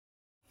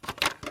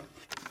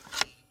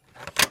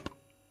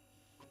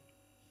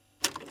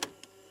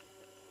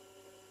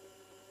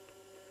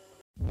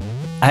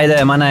Hey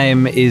there, my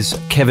name is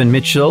Kevin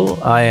Mitchell.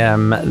 I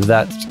am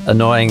that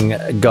annoying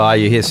guy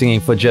you hear singing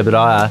for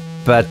Jebediah,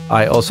 but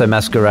I also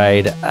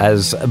masquerade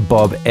as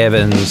Bob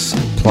Evans,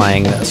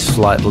 playing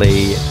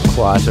slightly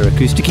quieter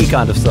acoustic-y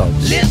kind of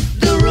songs. Lift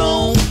the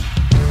room,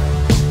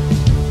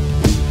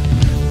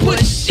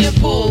 push and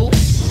pull.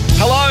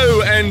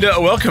 Hello and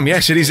welcome.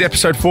 Yes, it is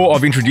episode 4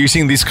 of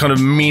introducing this kind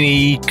of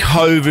mini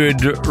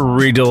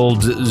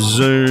COVID-riddled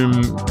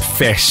Zoom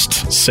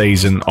fest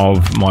season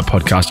of my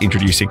podcast,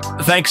 Introducing.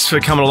 Thanks for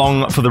coming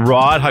along for the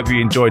ride. Hope you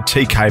enjoyed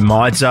TK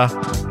Meidzer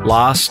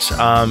last.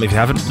 If you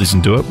haven't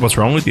listened to it, what's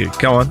wrong with you?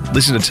 Go on,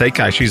 listen to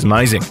TK. She's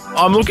amazing.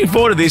 I'm looking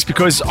forward to this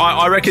because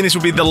I reckon this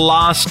will be the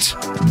last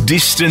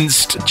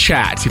distanced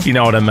chat, if you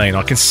know what I mean.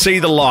 I can see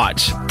the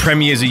light.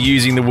 Premiers are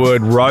using the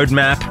word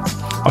roadmap.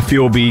 I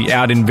feel we'll be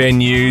out in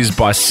venues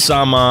by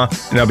summer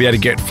and I'll be able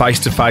to get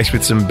face-to-face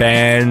with some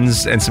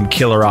bands and some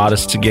killer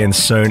artists again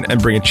soon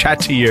and bring a chat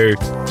to you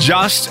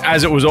just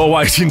as it was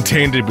always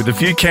intended, with a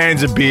few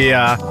cans of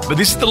beer. But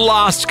this is the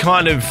last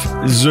kind of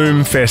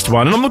Zoom Fest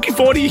one, and I'm looking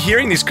forward to you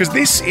hearing this because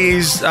this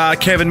is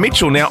Kevin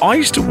Mitchell. Now, I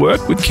used to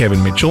work with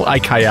Kevin Mitchell,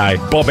 a.k.a.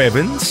 Bob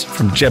Evans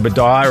from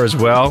Jebediah as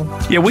well.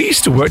 Yeah, we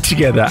used to work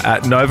together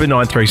at Nova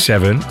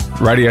 937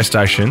 radio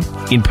station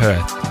in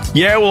Perth.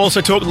 Yeah, we'll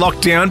also talk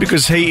lockdown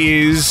because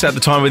he is, at the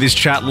time of this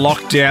chat,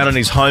 locked down in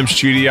his home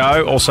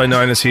studio, also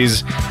known as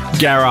his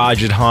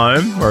garage at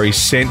home, where he's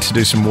sent to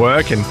do some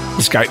work and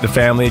escape the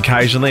family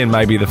occasionally, and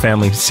maybe the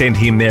family send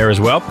him there as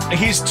well.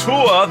 His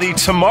tour, the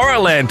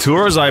Tomorrowland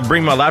tour, as I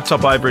bring my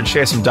laptop over and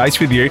share some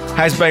dates with you,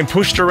 has been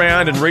pushed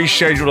around and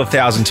rescheduled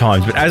 1,000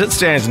 times. But as it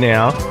stands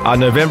now,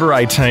 November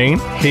 18,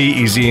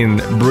 he is in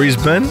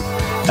Brisbane,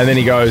 and then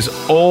he goes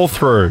all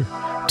through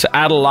to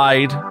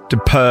Adelaide, to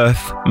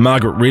Perth,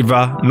 Margaret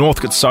River,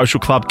 Northcote Social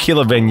Club,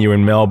 killer venue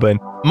in Melbourne,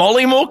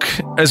 Mollymook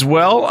as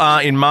well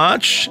in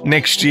March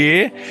next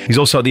year. He's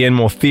also at the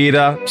Enmore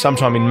Theatre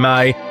sometime in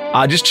May.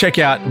 Just check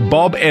out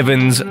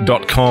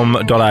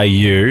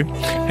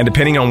bobevans.com.au, and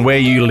depending on where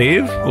you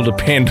live will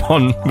depend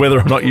on whether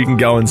or not you can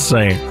go and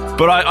see him.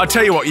 But I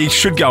tell you what, you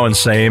should go and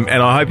see him,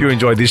 and I hope you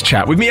enjoyed this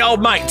chat with me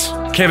old mate,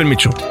 Kevin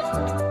Mitchell.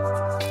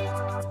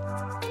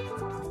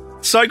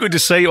 So good to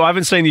see you. I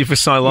haven't seen you for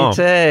so long. You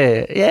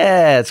too.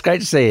 Yeah, it's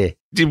great to see you.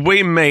 Did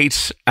we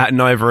meet at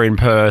Nova in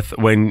Perth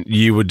when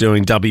you were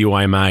doing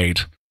WA Made,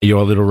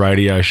 your little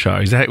radio show?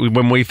 Is that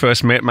when we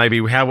first met?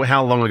 Maybe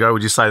how long ago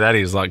would you say that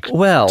is? Like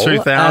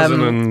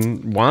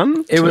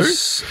 2001? It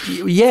was,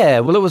 yeah.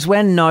 Well, it was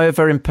when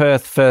Nova in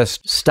Perth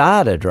first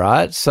started,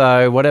 right?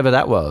 So whatever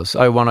that was,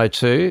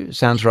 0102,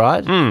 sounds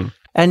right. Mm.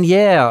 And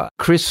yeah,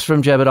 Chris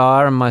from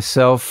Jebediah and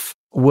myself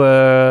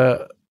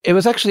it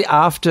was actually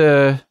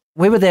after...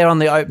 We were there on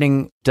the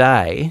opening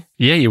day.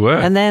 Yeah, you were.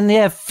 And then,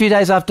 a few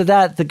days after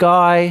that, the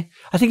guy,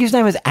 I think his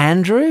name was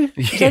Andrew.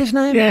 Is that his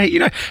name?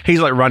 Yeah, he's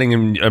like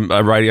running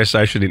a radio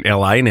station in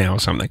LA now or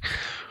something.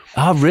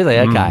 Oh, really?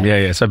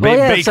 Okay. Yeah. So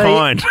be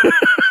kind.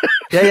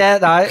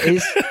 No,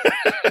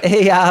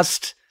 he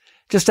asked,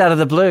 just out of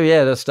the blue,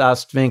 just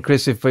asked me and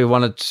Chris if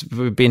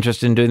we'd be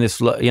interested in doing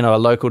this, a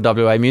local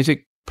WA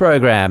music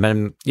program.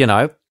 And,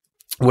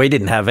 we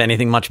didn't have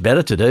anything much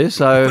better to do,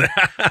 so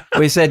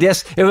we said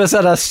yes. It was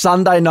at a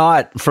Sunday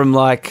night from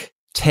like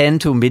 10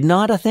 till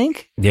midnight, I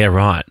think. Yeah,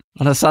 right.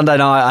 On a Sunday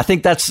night. I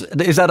think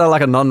is that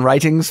like a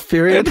non-ratings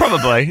period? Yeah,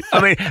 probably.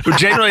 I mean,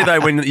 generally though,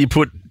 when you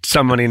put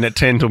someone in at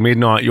 10 till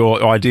midnight,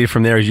 your idea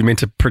from there is you're meant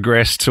to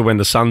progress to when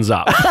the sun's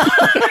up.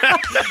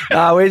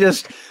 No, we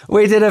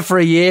did it for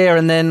a year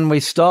and then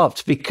we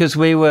stopped because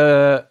we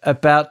were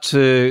about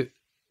to,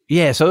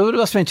 so it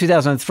must have been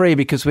 2003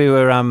 because we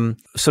were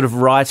sort of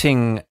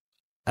writing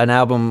an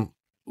album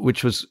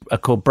which was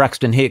called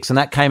Braxton Hicks, and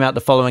that came out the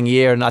following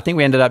year, and I think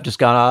we ended up just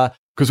going,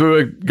 because we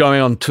were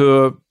going on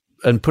tour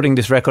and putting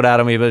this record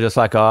out, and we were just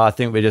like, I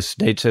think we just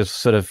need to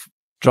sort of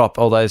drop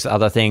all those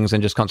other things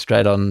and just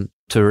concentrate on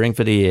touring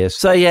for the year.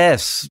 So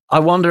yes, I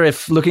wonder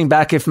if, looking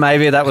back, if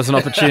maybe that was an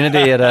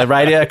opportunity at a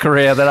radio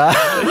career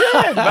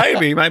that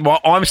maybe. Well,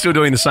 I'm still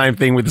doing the same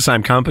thing with the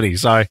same company,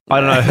 so I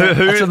don't know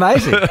That's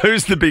amazing.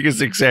 Who's the biggest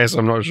success.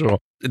 I'm not sure.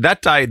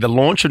 That day, the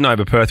launch of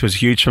Nova Perth was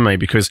huge for me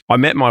because I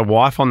met my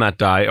wife on that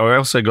day. I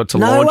also got to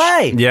launch. No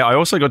way. Yeah, I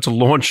also got to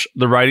launch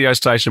the radio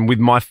station with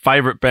my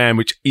favourite band,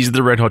 which is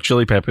the Red Hot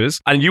Chili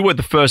Peppers. And you were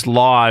the first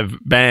live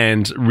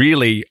band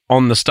really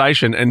on the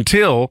station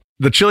until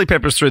the Chili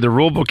Peppers threw the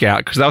rule book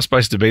out because they were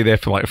supposed to be there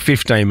for like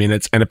 15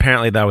 minutes, and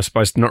apparently they were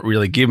supposed to not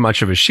really give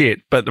much of a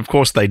shit, but of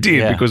course they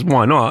did because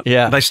why not?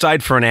 Yeah. They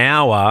stayed for an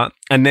hour,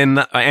 and then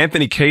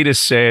Anthony Kiedis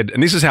said,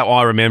 and this is how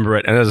I remember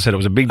it, and as I said, it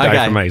was a big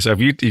day for me, so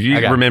if you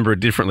remember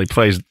it differently,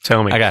 please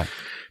tell me. Okay.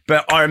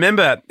 But I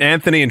remember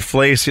Anthony and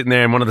Flea sitting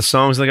there in one of the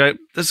songs, and they go,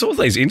 there's all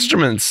these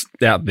instruments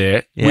out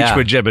there, which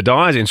were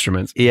Jebediah's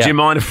instruments. Yeah. Do you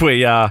mind if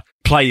we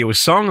play you a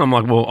song? I'm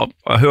like, well,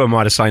 who am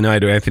I to say no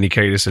to Anthony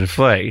Kiedis and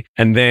Flea?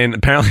 And then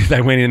apparently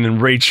they went in and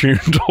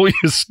retuned all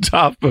your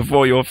stuff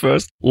before your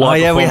first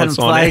live performance. We hadn't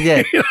played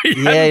yet.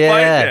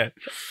 Yet.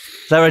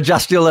 They were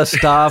just your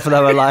staff, and they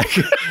were like,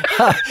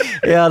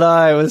 yeah,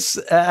 no, it was,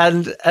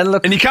 and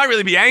look, And you can't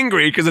really be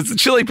angry because it's the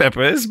Chili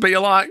Peppers, but you're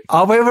like,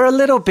 oh, we were a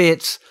little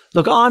bit.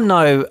 Look, I'm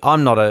not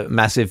a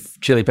massive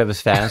Chili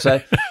Peppers fan.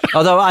 So,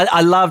 although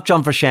I love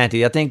John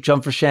Frusciante, I think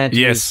John Frusciante.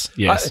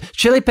 Yes.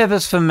 Chili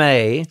Peppers for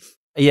me,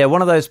 yeah,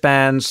 one of those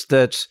bands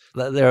that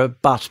they're a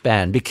but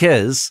band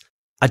because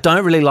I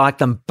don't really like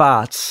them,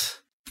 but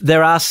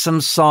there are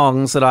some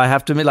songs that I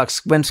have to admit, like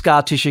when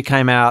Scar Tissue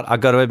came out, I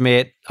got to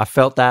admit, I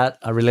felt that.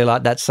 I really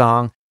liked that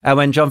song. And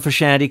when John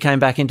Frusciante came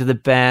back into the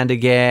band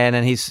again,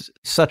 and he's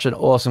such an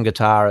awesome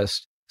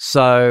guitarist.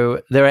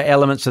 So there are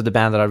elements of the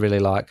band that I really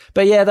like.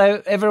 But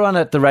yeah, everyone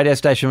at the radio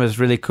station was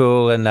really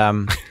cool.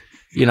 And,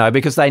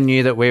 because they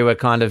knew that we were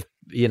kind of,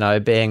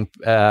 being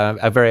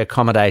very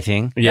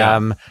accommodating.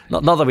 Yeah.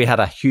 Not that we had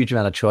a huge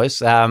amount of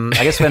choice. I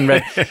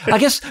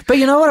guess but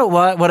you know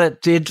what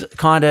it did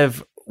kind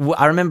of,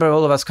 I remember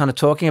all of us kind of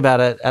talking about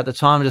it at the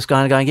time, just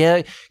going,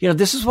 yeah,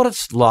 this is what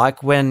it's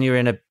like when you're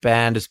in a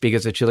band as big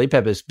as the Chili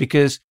Peppers,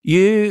 because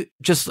you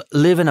just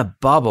live in a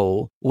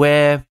bubble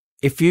where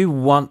if you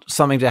want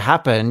something to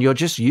happen, you're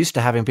just used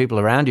to having people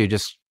around you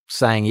just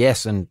saying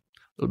yes and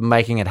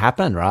making it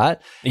happen, right?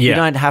 Yeah. You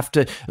don't have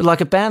to,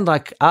 like a band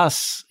like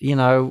us, we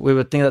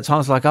would think at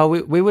times like, oh,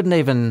 we wouldn't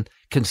even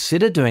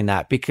consider doing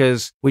that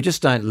because we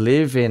just don't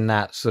live in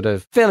that sort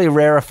of fairly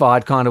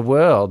rarefied kind of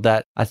world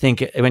that I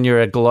think when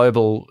you're a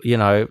global,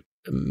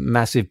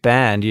 massive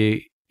band,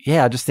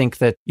 I just think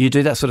that you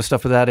do that sort of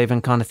stuff without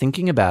even kind of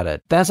thinking about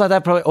it. Bands like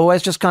that probably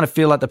always just kind of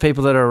feel like the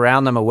people that are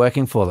around them are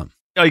working for them.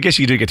 I guess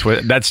you do get to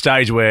that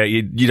stage where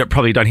you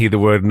probably don't hear the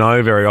word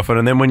no very often,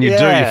 and then when you do, you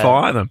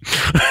fire them.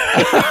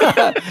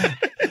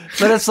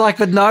 But it's like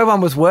that no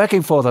one was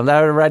working for them. They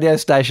were at a radio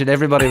station.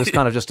 Everybody was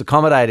kind of just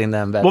accommodating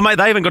them. But well, mate,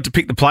 they even got to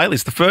pick the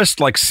playlist. The first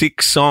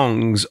 6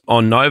 songs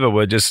on Nova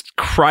were just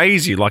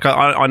crazy. Like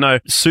I know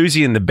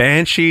Susie and the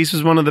Banshees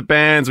was one of the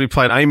bands. We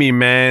played Amy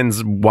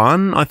Mann's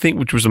One, I think,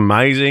 which was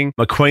amazing.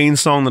 A Queen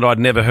song that I'd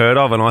never heard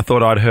of, and I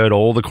thought I'd heard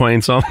all the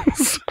Queen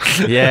songs.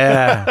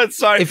 Yeah.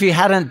 So if you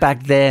hadn't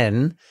back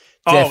then,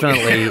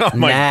 definitely oh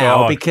my now,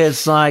 God.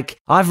 because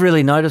I've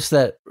really noticed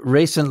that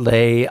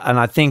recently, and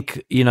I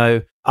think,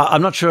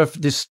 I'm not sure if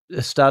this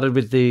started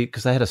with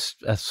because they had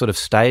a sort of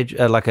stage,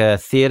 like a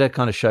theatre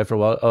kind of show for a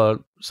while or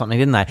something,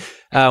 didn't they?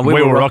 We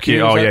Will Rock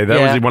You. Oh, yeah.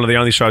 That was one of the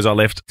only shows I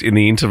left in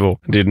the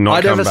interval. Did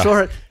not come back. I never saw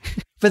it.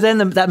 But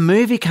then that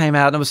movie came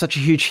out and it was such a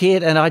huge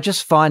hit. And I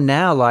just find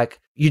now,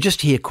 you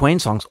just hear Queen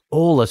songs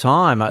all the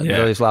time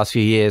these last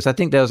few years. I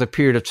think there was a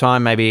period of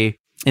time maybe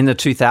in the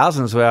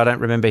 2000s where I don't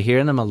remember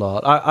hearing them a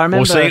lot. I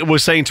remember... We're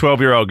seeing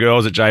 12-year-old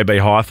girls at JB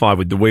Hi-Fi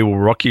with the We Will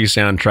Rock You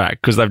soundtrack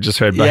because they've just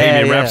heard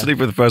Bohemian Rhapsody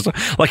for the first time.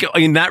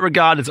 In that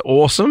regard, it's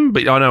awesome,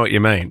 but I know what you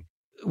mean.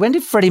 When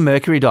did Freddie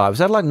Mercury die? Was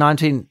that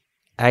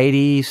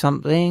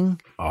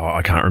 1980-something? Oh,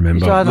 I can't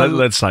remember.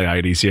 Let's say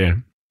 80s, yeah.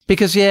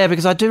 Because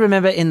I do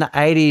remember in the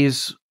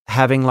 80s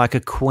having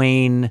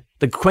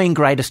the Queen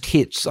greatest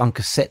hits on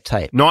cassette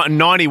tape.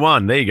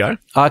 91, there you go.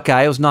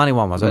 Okay, it was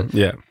 91, was it?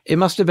 Yeah. It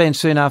must have been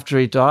soon after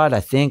he died, I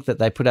think, that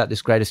they put out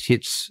this greatest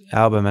hits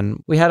album,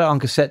 and we had it on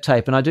cassette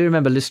tape, and I do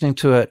remember listening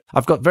to it.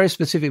 I've got very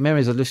specific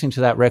memories of listening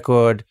to that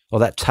record or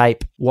that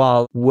tape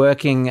while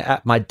working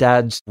at my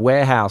dad's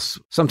warehouse.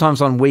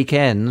 Sometimes on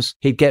weekends,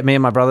 he'd get me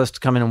and my brothers to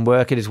come in and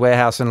work at his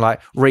warehouse and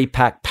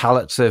repack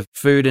pallets of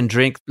food and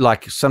drink.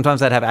 Sometimes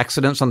they'd have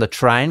accidents on the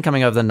train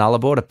coming over the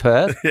Nullarbor to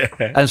Perth,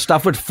 and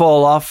stuff would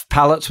fall off,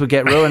 pallets would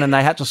get ruined, and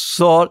they had to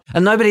sort,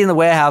 and nobody in the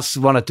warehouse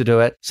wanted to do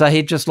it. So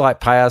he'd just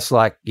pay us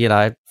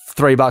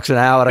 $3 an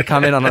hour to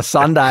come in on a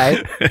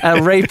Sunday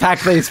and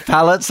repack these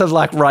pallets of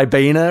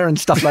Ribena and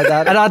stuff like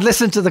that. And I'd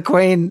listen to that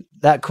Queen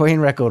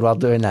record while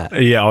doing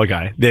that. Yeah,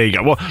 okay. There you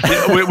go. Well,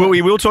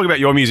 we will talk about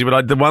your music,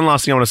 but the one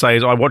last thing I want to say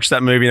is I watched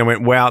that movie and I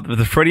went, wow,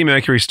 the Freddie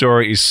Mercury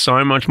story is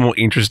so much more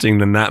interesting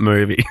than that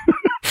movie.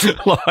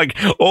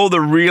 All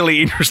the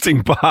really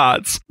interesting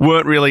parts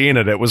weren't really in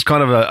it. It was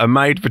kind of a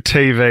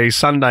made-for-TV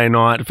Sunday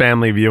night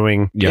family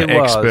viewing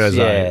expose.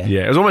 Yeah,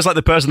 it was almost like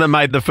the person that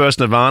made the first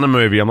Nirvana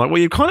movie. I'm like,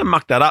 well, you kind of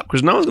mucked that up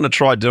because no one's going to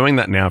try doing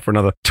that now for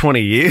another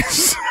 20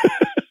 years.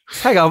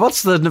 Hang on,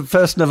 what's the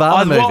first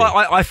Nirvana movie?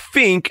 Well, I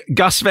think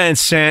Gus Van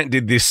Sant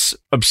did this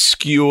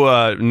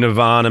obscure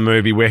Nirvana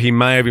movie where he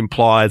may have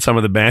implied some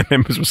of the band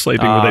members were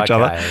sleeping with each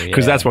other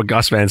because that's what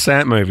Gus Van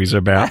Sant movies are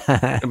about.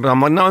 But I'm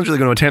like, no one's really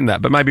going to attempt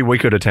that, but maybe we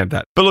could attempt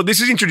that. But look,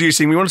 this is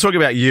introducing. We want to talk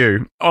about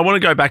you. I want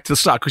to go back to the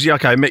start because,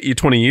 I met you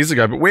 20 years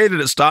ago, but where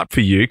did it start for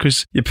you?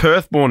 Because you're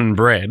Perth born and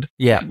bred.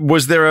 Yeah.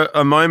 Was there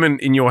a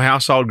moment in your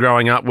household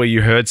growing up where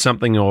you heard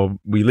something or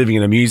were you living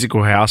in a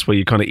musical house where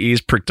your kind of ears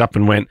pricked up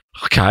and went,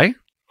 okay,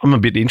 I'm a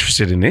bit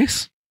interested in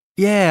this?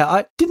 Yeah,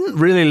 I didn't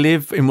really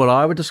live in what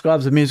I would describe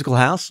as a musical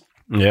house.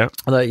 Yeah.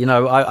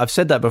 Although, I've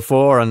said that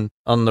before and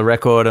on the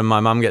record, and my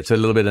mum gets a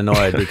little bit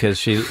annoyed because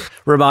she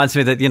reminds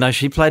me that,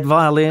 she played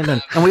violin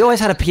and we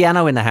always had a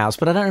piano in the house,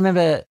 but I don't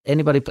remember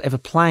anybody ever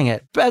playing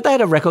it. But they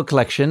had a record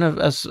collection,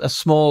 a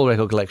small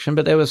record collection,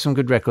 but there were some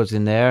good records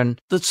in there. And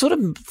the sort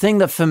of thing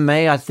that for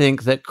me, I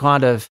think that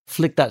kind of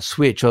flicked that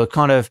switch, or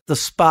kind of the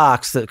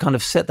sparks that kind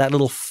of set that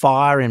little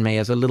fire in me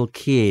as a little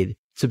kid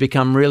to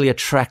become really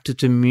attracted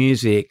to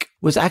music,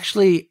 was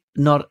actually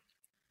not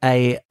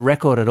a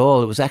record at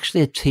all. It was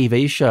actually a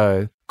TV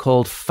show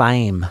called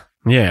Fame.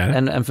 Yeah.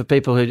 And for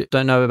people who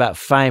don't know about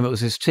Fame, it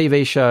was this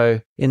TV show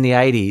in the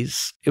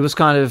 80s. It was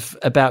kind of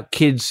about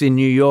kids in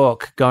New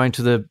York going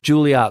to the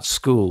Juilliard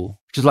School,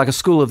 which is like a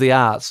school of the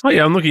arts. Oh,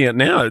 yeah, I'm looking at it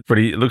now. It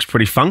looks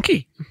pretty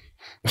funky.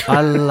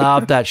 I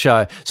loved that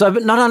show. So,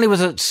 but not only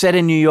was it set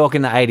in New York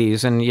in the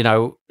 80s, and,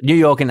 New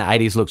York in the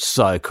 80s looked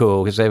so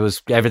cool because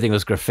everything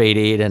was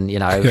graffitied and,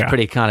 it was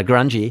pretty kind of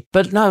grungy.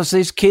 But no, so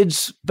these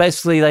kids,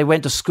 basically, they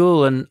went to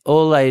school and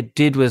all they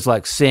did was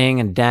like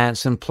sing and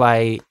dance and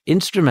play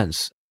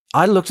instruments.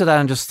 I looked at that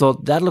and just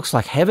thought, that looks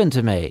like heaven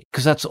to me,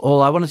 because that's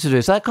all I wanted to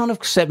do. So that kind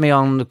of set me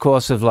on the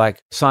course of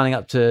like signing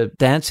up to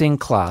dancing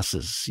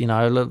classes,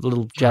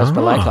 little jazz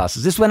ballet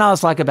classes. This when I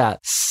was like about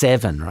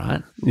 7,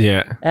 right?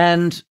 Yeah.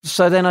 And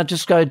so then I'd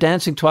just go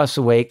dancing twice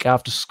a week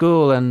after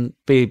school and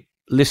be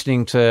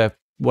listening to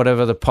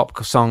whatever the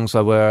pop songs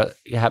were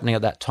happening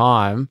at that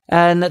time.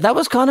 And that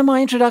was kind of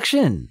my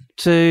introduction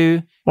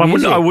to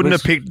music. I wouldn't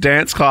have picked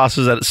dance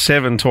classes at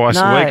 7 twice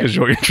a week as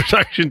your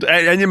introduction.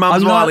 And your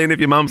mum's violin, if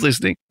your mum's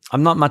listening.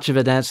 I'm not much of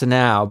a dancer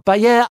now. But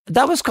yeah,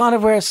 that was kind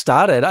of where it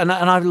started. And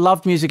I've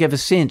loved music ever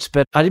since.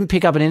 But I didn't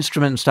pick up an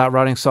instrument and start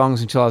writing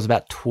songs until I was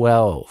about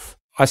 12.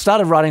 I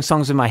started writing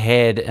songs in my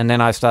head, and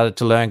then I started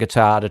to learn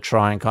guitar to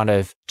try and kind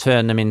of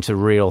turn them into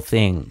real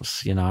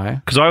things,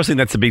 Because I always think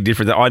that's the big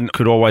difference. I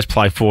could always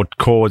play 4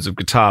 chords of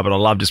guitar, but I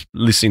love just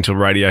listening to a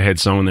Radiohead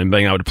song and then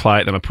being able to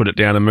play it, then I put it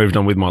down and moved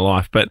on with my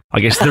life. But I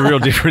guess the real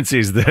difference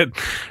is that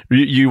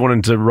you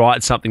wanted to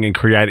write something and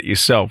create it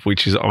yourself,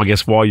 which is, I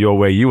guess, why you're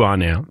where you are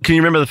now. Can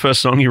you remember the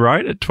first song you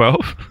wrote at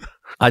 12?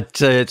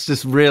 It's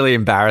just really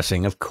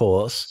embarrassing, of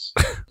course.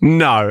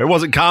 No, it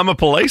wasn't Karma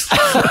Police. So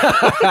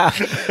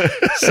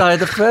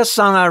the first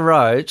song I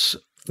wrote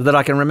that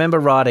I can remember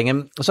writing,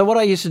 and so what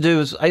I used to do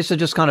is I used to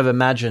just kind of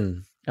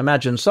imagine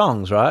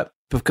songs, right?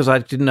 Because I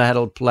didn't know how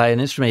to play an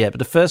instrument yet. But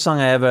the first song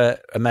I ever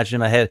imagined in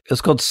my head, it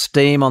was called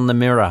Steam on the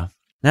Mirror.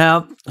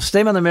 Now,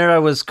 Steam on the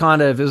Mirror was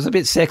it was a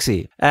bit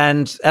sexy.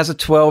 And as a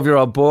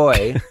 12-year-old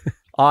boy,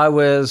 I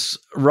was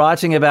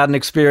writing about an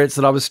experience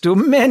that I was still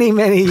many,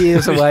 many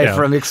years away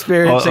from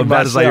experiencing. I'm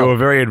about to say you were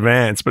very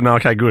advanced, but no,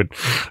 okay, good.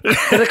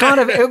 But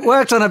it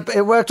worked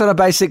on a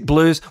basic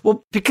blues.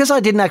 Well, because I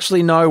didn't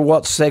actually know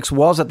what sex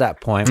was at that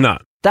point. No.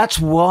 That's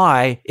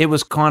why it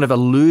was kind of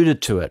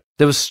alluded to it.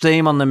 There was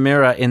steam on the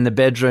mirror in the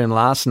bedroom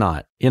last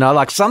night.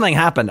 Like something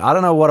happened. I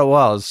don't know what it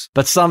was,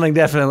 but something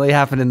definitely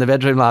happened in the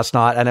bedroom last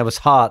night, and it was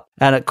hot,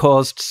 and it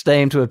caused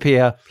steam to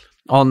appear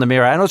on the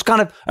mirror. And it was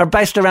kind of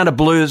based around a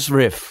blues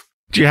riff.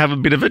 Do you have a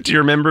bit of it? Do you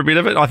remember a bit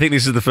of it? I think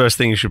this is the first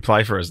thing you should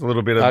play for us. A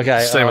little bit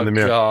of Steam on the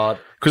Mirror.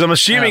 Because I'm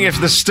assuming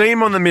if the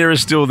steam on the mirror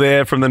is still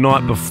there from the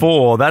night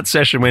before, that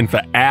session went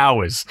for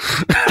hours.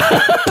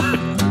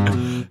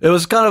 It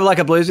was kind of like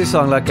a bluesy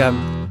song, like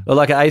an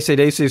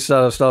AC/DC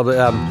style.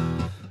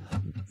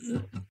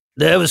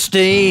 There was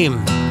steam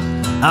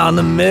on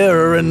the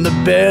mirror in the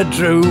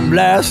bedroom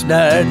last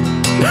night.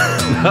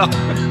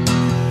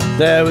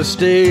 There was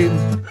steam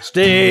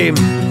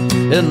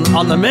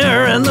on the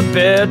mirror in the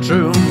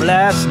bedroom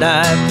last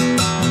night.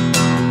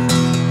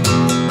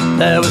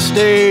 There was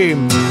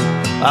steam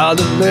on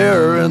the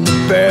mirror in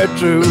the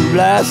bedroom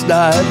last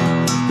night.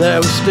 There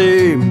was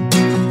steam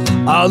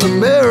on the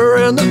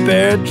mirror in the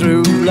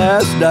bedroom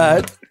last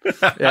night.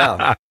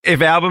 Yeah.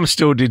 If albums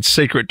still did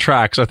secret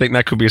tracks, I think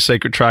that could be a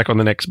secret track on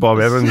the next Bob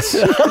Evans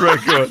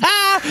record.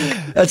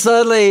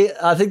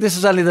 I think this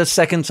is only the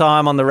second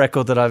time on the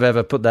record that I've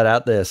ever put that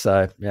out there.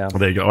 So, yeah. Well,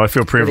 there you go. I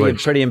feel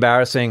privileged. Pretty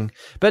embarrassing.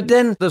 But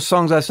then the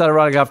songs I started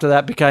writing after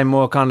that became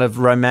more kind of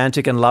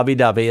romantic and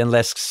lovey-dovey and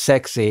less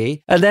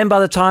sexy. And then by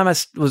the time I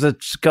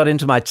got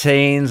into my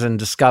teens and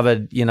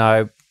discovered,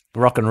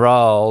 rock and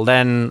roll,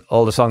 then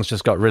all the songs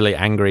just got really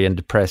angry and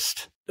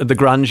depressed. The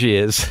grunge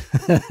years.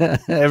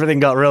 Everything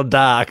got real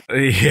dark.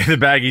 Yeah, the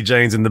baggy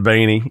jeans and the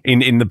beanie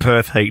in the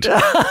Perth heat.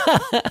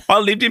 I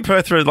lived in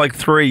Perth for like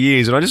 3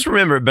 years, and I just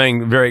remember it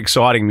being very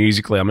exciting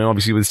musically. I mean,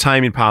 obviously with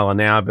Tame Impala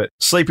now, but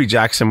Sleepy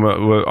Jackson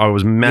I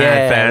was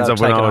mad fans of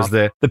when I was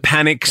there. The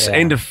Panics,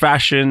 End of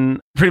Fashion,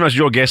 pretty much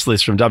your guest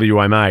list from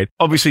WA Made.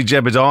 Obviously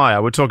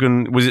Jebediah, we're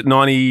talking, was it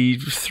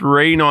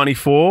 93,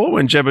 94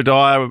 when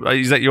Jebediah,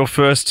 is that your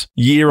first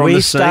year on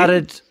the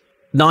scene?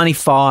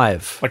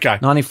 95. Okay.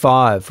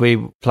 95.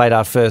 We played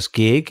our first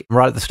gig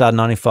right at the start of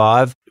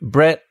 95.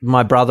 Brett,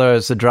 my brother,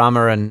 is the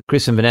drummer, and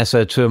Chris and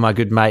Vanessa, two of my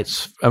good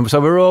mates. And so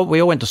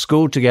we all went to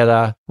school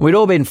together. We'd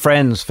all been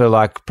friends for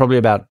like probably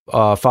about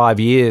 5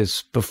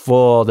 years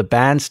before the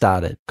band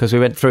started, because we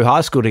went through high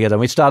school together. And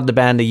we started the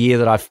band the year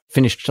that I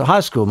finished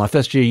high school, my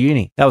first year of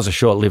uni. That was a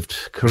short-lived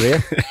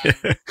career.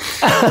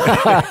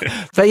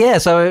 But yeah,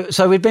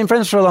 so we'd been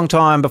friends for a long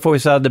time before we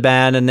started the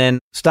band, and then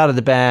started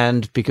the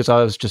band because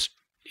I was just,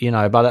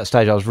 by that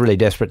stage I was really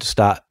desperate to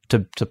start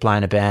to play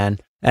in a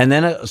band. And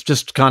then it was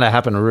just kind of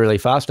happened really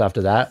fast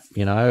after that.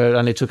 It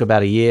only took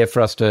about a year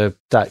for us to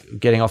start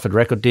getting offered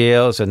record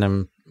deals and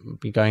then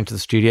be going to the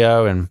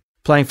studio and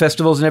playing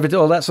festivals and everything,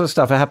 all that sort of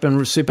stuff. It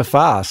happened super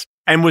fast.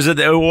 And was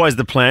it always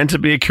the plan to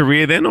be a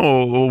career then,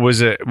 or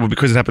was it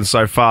because it happened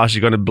so fast,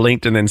 you kind of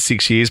blinked and then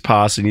 6 years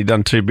passed and you'd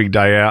done 2 big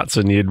day outs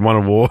and you'd won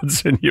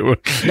awards and you're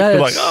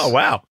like, oh,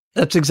 wow.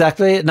 That's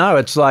exactly it. No,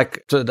 it's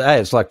like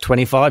today, it's like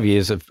 25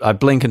 years I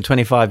blink and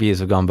 25 years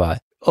have gone by.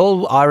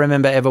 All I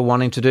remember ever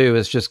wanting to do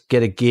was just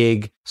get a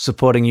gig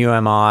supporting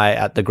UMI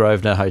at the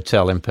Grosvenor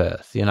Hotel in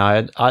Perth.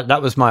 That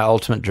was my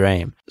ultimate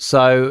dream.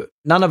 So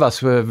none of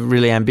us were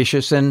really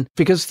ambitious. And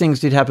because things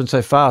did happen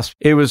so fast,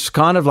 it was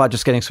kind of like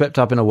just getting swept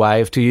up in a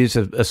wave, to use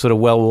a sort of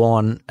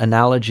well-worn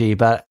analogy.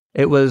 But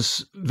it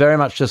was very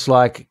much just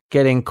like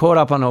getting caught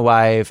up on a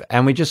wave,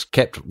 and we just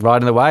kept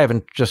riding the wave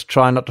and just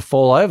trying not to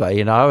fall over,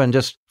 and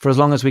just for as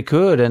long as we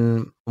could.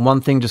 And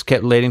one thing just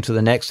kept leading to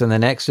the next and the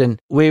next. And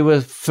we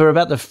were, for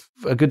about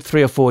a good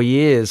 3 or 4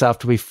 years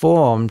after we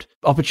formed,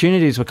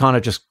 opportunities were kind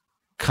of just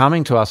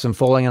coming to us and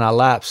falling in our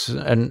laps.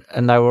 And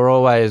they were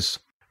always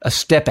a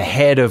step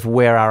ahead of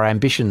where our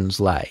ambitions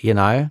lay,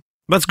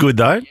 That's good,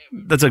 though.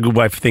 That's a good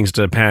way for things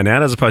to pan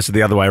out, as opposed to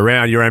the other way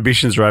around. Your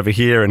ambitions are over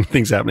here and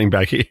things happening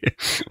back here.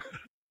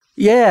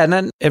 Yeah, and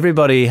then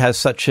everybody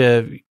has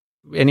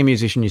any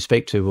musician you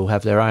speak to will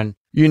have their own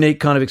unique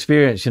kind of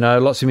experience.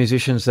 Lots of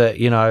musicians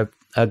that,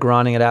 are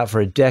grinding it out for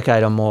a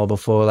decade or more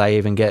before they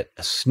even get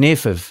a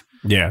sniff of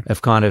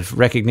kind of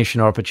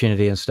recognition or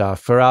opportunity and stuff.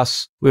 For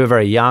us, we were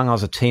very young. I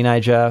was a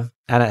teenager.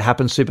 And it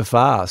happened super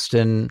fast,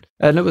 and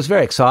it was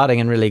very exciting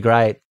and really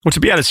great. Well,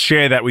 to be able to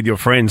share that with your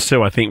friends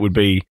too, I think would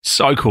be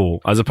so cool,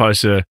 as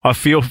opposed to, I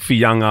feel for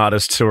young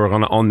artists who are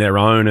on their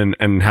own and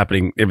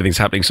everything's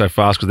happening so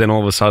fast, because then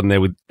all of a sudden they're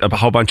with a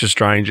whole bunch of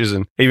strangers,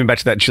 and even back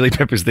to that Chili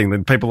Peppers thing,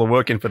 that people are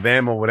working for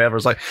them or whatever.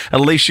 It's like,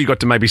 at least you got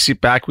to maybe sit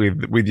back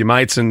with your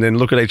mates and then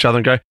look at each other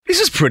and go, this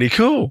is pretty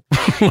cool.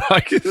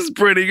 Like, this is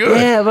pretty good.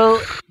 Yeah,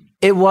 well,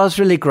 it was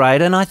really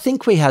great. And I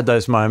think we had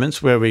those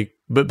moments where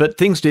But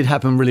things did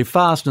happen really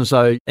fast, and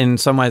so in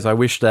some ways I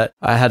wish that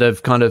I had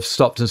have kind of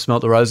stopped and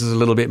smelt the roses a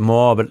little bit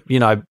more. But,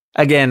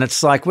 again,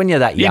 it's like when you're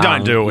that young. You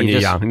don't do it when you're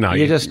young. No,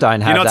 you just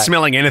don't have You're not that.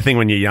 smelling anything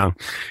when you're young.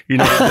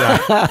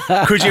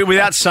 Could you,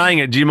 without saying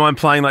it, do you mind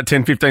playing like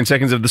 10, 15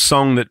 seconds of the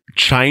song that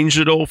changed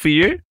it all for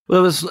you?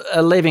 Well, it was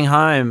Leaving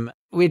Home.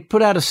 We'd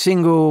put out a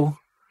single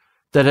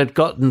that had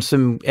gotten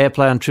some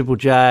airplay on Triple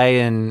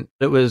J, and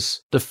it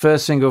was the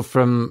first single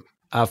from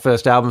our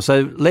first album.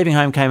 So Leaving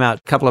Home came out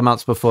a couple of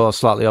months before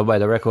Slightly Odd Way,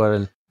 the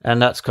record,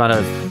 and that's kind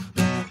of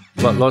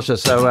what launched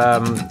us. So, I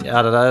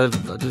don't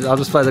know, I'll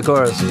just play the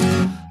chorus.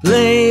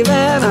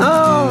 Leaving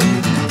home,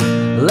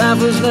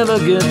 life was never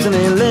good to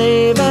me.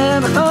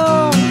 Leaving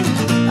home,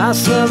 I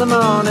smell the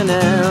morning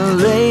air.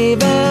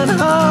 Leaving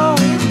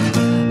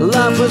home,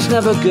 life was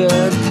never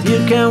good.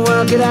 You can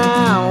work it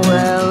out.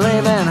 Well,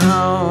 leaving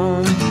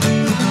home.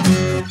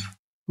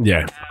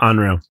 Yeah,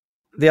 unreal.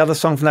 The other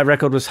song from that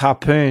record was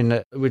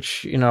Harpoon,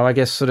 which, I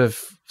guess sort of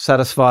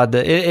satisfied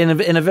in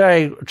a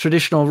very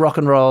traditional rock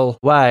and roll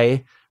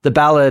way. The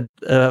ballad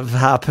of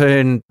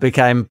Harpoon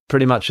became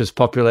pretty much as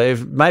popular,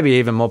 maybe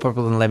even more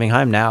popular than Leaving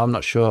Home now. I'm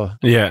not sure.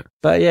 Yeah.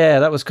 But yeah,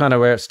 that was kind of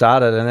where it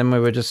started. And then we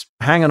were just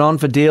hanging on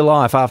for dear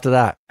life after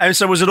that. And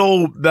so was it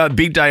all the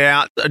big day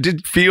out? I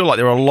did feel like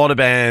there were a lot of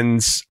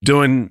bands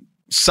doing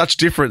such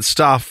different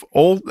stuff,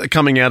 all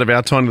coming out of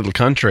our tiny little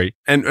country.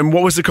 And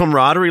what was the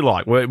camaraderie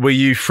like? Were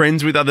you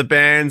friends with other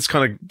bands,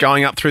 kind of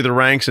going up through the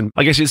ranks? And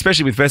I guess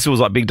especially with festivals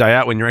like Big Day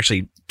Out, when you're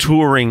actually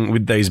touring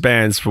with these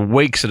bands for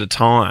weeks at a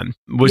time,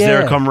 was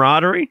there a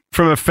camaraderie?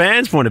 From a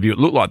fan's point of view, it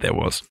looked like there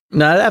was.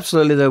 No,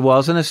 absolutely there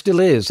was, and it still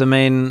is. I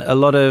mean, a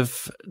lot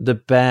of the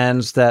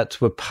bands that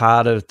were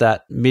part of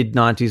that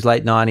mid-90s,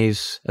 late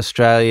 90s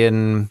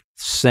Australian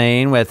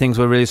scene where things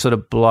were really sort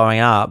of blowing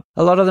up,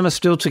 a lot of them are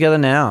still together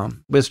now.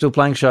 We're still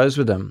playing shows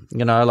with them,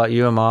 like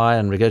UMI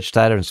and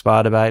Regurgitator and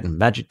Spiderbait and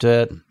Magic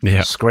Dirt,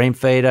 and Scream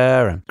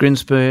Feeder and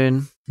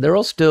Grinspoon. They're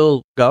all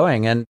still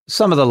going, and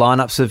some of the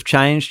lineups have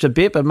changed a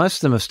bit, but most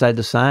of them have stayed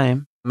the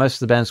same. Most of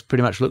the bands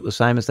pretty much look the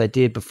same as they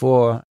did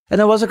before. And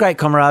there was a great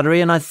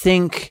camaraderie, and I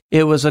think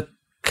it was a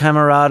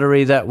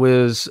camaraderie that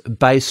was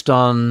based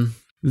on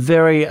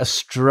very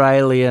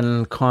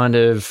Australian kind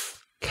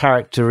of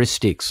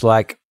characteristics,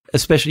 like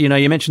especially,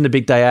 you mentioned the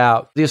Big Day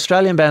Out. The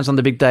Australian bands on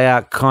the Big Day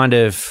Out kind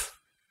of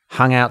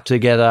hung out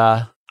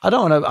together. I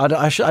don't want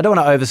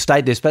to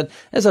overstate this, but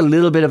there's a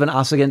little bit of an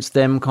us against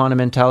them kind of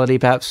mentality.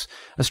 Perhaps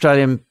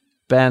Australian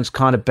bands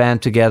kind of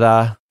band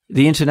together.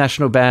 the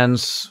international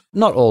bands,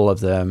 not all of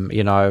them,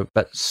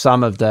 but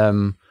some of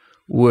them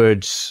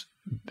would,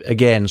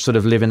 again, sort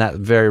of live in that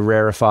very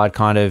rarefied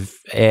kind of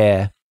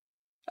air.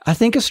 I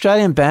think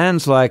Australian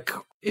bands, like,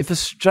 if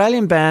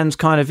Australian bands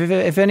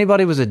if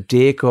anybody was a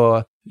dick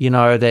or,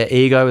 their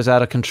ego was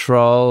out of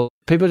control,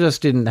 people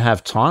just didn't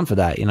have time for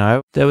that,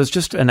 There was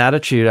just an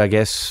attitude, I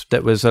guess,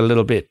 that was a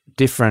little bit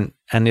different,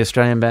 and the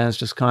Australian bands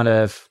just kind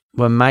of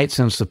were mates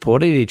and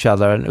supported each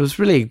other, and it was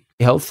really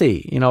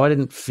healthy. I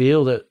didn't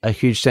feel a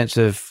huge sense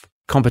of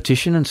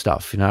competition and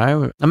stuff,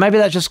 and maybe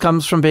that just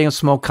comes from being a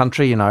small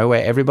country,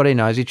 where everybody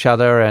knows each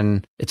other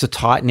and it's a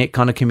tight-knit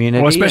kind of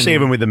community. Well, especially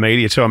even with the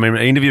media too. I mean,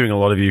 interviewing a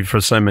lot of you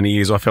for so many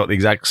years, I felt the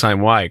exact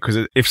same way,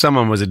 because if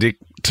someone was a dick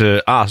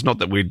to us, not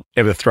that we'd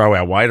ever throw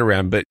our weight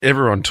around, but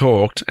everyone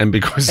talked, and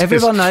because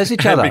everyone knows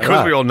each other, because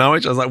right. We all know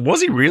each other. I was like,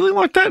 was he really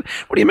like that?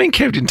 What do you mean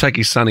Kev didn't take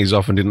his sunnies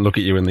off and didn't look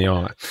at you in the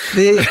eye?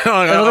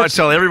 I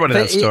tell everybody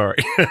that story.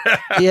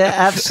 Yeah,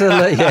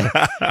 absolutely.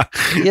 Yeah.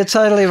 You're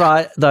totally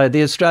right, though.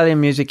 The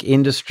Australian music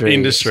industry,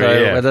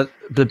 whether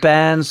the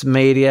bands,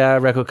 media,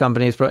 record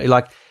companies,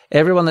 like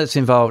everyone that's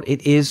involved,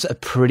 it is a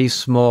pretty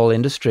small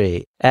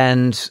industry.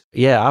 And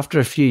yeah, after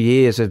a few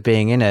years of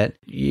being in it,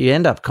 you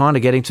end up kind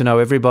of getting to know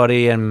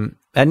everybody. And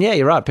yeah,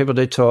 you're right, people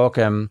do talk.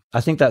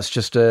 I think that's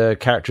just a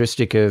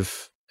characteristic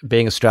of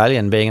being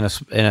Australian, being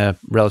in a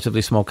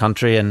relatively small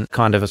country, and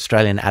kind of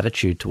Australian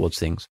attitude towards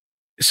things.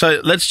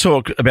 So let's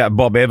talk about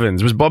Bob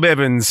Evans. Was Bob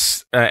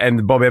Evans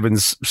and Bob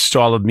Evans'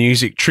 style of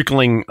music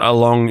trickling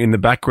along in the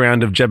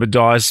background of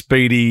Jebediah's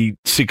speedy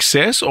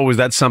success, or was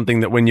that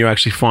something that when you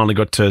actually finally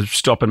got to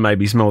stop and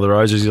maybe smell the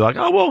roses, you're like,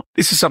 oh, well,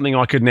 this is something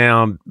I could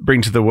now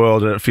bring to the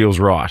world and it feels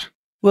right?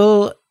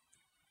 Well,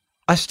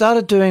 I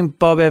started doing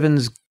Bob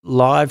Evans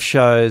live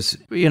shows,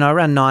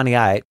 around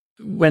 98.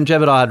 When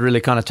Jebediah had really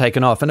kind of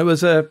taken off. And it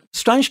was a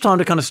strange time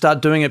to kind of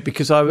start doing it,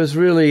 because I was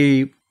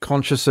really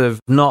conscious of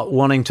not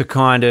wanting to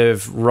kind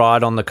of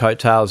ride on the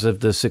coattails of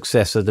the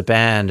success of the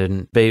band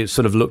and be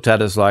sort of looked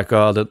at as like,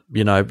 the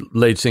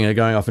lead singer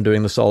going off and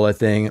doing the solo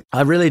thing.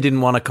 I really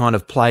didn't want to kind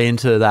of play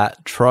into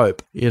that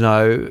trope,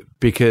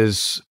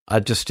 because I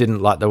just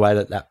didn't like the way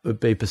that would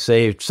be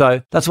perceived.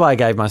 So that's why I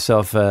gave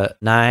myself a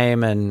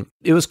name, and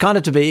it was kind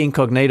of to be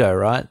incognito,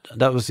 right?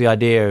 That was the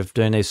idea of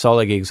doing these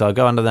solo gigs. I'll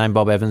go under the name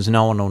Bob Evans,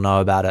 no one will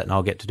know about it, and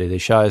I'll get to do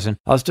these shows. And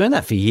I was doing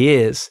that for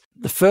years.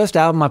 The first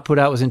album I put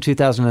out was in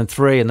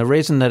 2003, and the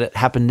reason that it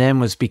happened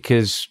then was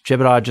because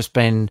Jebediah had just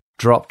been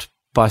dropped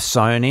by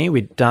Sony.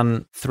 We'd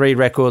done 3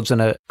 records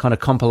and a kind of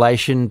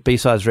compilation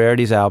B-Sides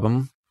Rarities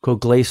album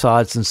called Glee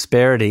Sides and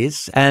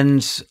Sparities,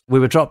 and we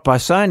were dropped by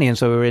Sony, and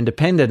so we were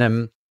independent.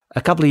 And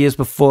a couple of years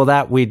before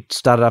that, we'd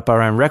started up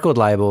our own record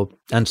label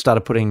and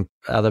started putting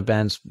other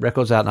bands'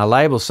 records out on our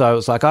label. So it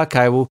was like,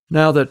 okay, well,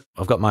 now that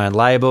I've got my own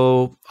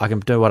label, I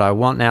can do what I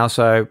want now.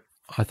 So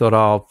I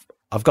thought,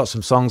 I've got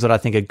some songs that I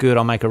think are good,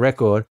 I'll make a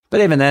record.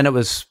 But even then it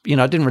was, it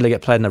didn't really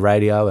get played on the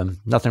radio and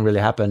nothing really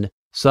happened.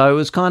 So it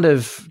was kind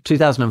of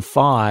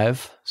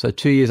 2005, so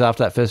 2 years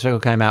after that first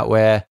record came out,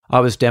 where I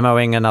was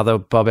demoing another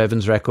Bob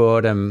Evans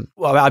record, and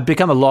I'd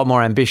become a lot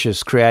more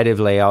ambitious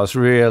creatively. I was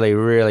really,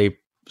 really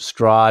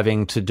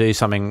striving to do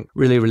something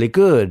really, really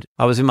good.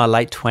 I was in my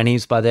late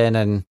 20s by then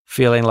and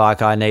feeling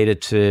like I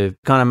needed to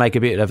kind of make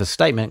a bit of a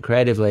statement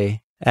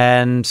creatively.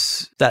 And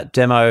that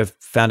demo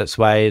found its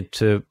way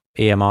to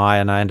EMI,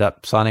 and I ended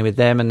up signing with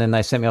them, and then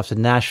they sent me off to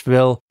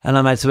Nashville, and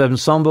I made Suburban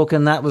Songbook,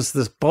 and that was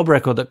this Bob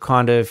record that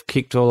kind of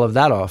kicked all of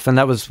that off. And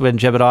that was when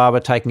Jebediah were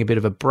taking a bit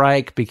of a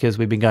break, because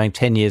we'd been going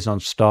 10 years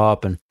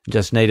non-stop and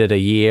just needed a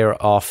year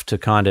off to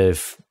kind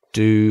of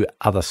do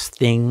other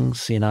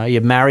things.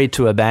 You're married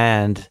to a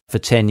band for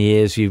 10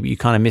 years, you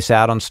kind of miss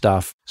out on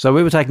stuff. So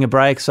we were taking a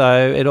break,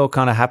 so it all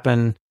kind of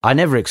happened. I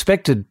never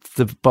expected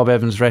the Bob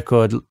Evans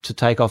record to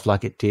take off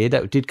like it did.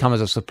 That did come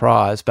as a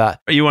surprise. But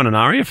you won an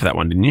ARIA for that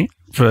one, didn't you?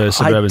 For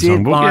Suburban I did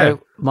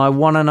Songbook, my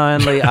one and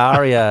only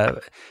ARIA.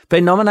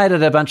 Been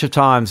nominated a bunch of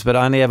times, but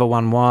only ever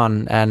won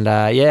one. And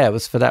it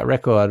was for that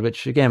record,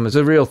 which again was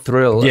a real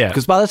thrill. Yeah.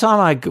 Because by the time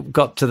I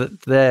got to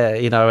there,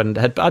 and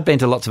I'd been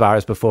to lots of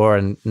ARIAs before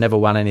and never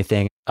won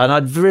anything. And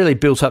I'd really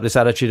built up this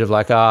attitude of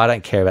like, I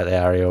don't care about the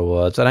ARIA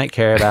Awards. I don't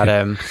care about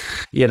them,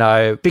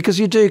 because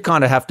you do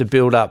kind of have to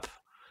build up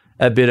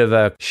a bit of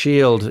a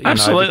shield.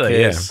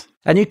 Absolutely,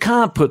 And you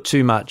can't put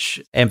too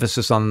much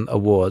emphasis on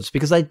awards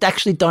because they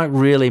actually don't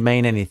really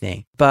mean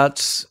anything.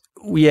 But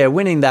yeah,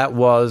 winning that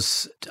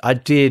I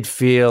did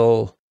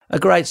feel a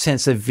great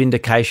sense of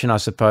vindication, I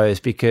suppose,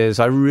 because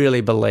I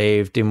really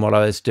believed in what I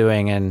was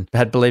doing and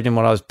had believed in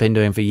what I was been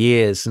doing for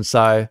years. And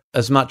so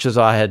as much as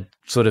I had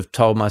sort of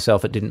told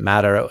myself it didn't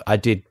matter, I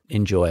did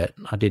enjoy it.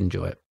 Do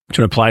you want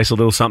to play us a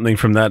little something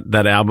from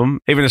that album?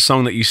 Even a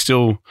song that you're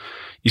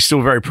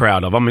still very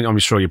proud of. I mean, I'm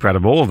sure you're proud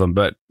of all of them,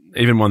 but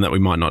even one that we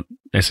might not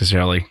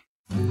necessarily.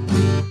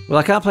 Well,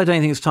 I can't play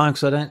anything this time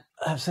because I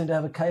don't seem to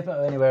have a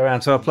capo anywhere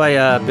around. So I'll play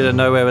a bit of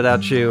Nowhere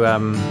Without You.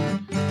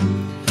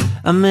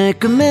 I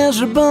make a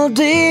miserable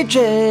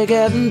DJ,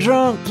 getting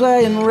drunk,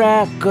 playing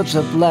records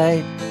up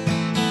late.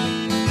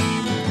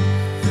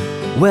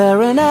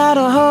 wearing out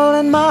a hole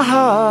in my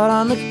heart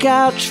on the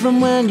couch from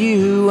when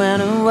you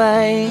went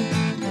away.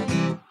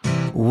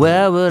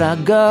 Where would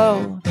I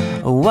go?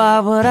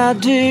 What would I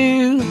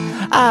do?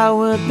 I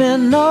would be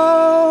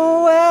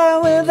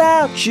nowhere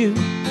without you.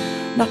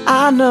 Now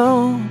I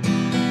know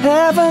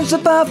heaven's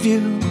above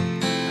you.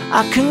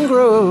 I can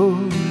grow,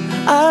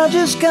 I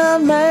just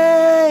can't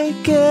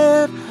make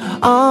it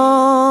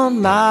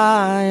on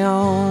my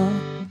own.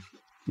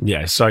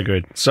 Yeah, so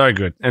good. So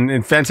good.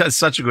 And fantastic.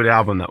 Such a good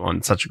album, that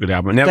one. Such a good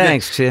album. Now,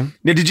 Thanks, Tim.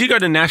 Now, did you go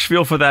to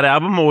Nashville for that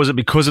album, or was it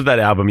because of that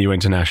album you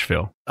went to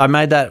Nashville? I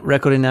made that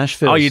record in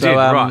Nashville. Oh, you did?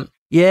 Right.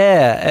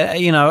 Yeah,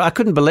 I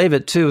couldn't believe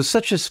it too. It was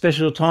such a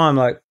special time.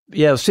 Like,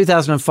 yeah, it was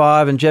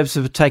 2005 and Jebs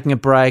was taking a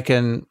break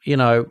and,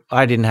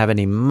 I didn't have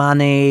any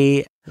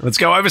money. Let's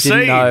go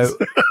overseas.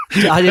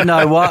 I didn't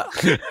know what.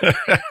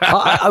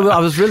 I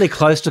was really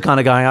close to kind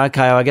of going,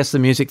 okay, I guess the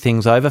music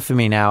thing's over for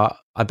me now.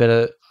 I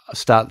better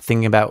start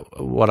thinking about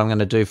what I'm going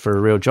to do for a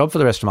real job for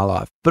the rest of my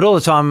life. But all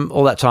that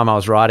time I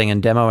was writing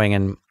and demoing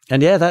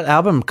and yeah, that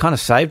album kind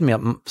of saved me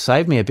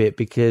a bit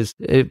because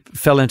it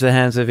fell into the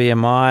hands of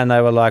EMI and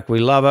they were like, we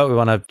love it. We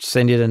want to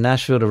send you to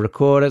Nashville to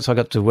record it. So I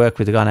got to work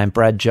with a guy named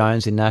Brad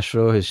Jones in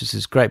Nashville, who's just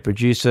this great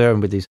producer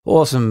and with these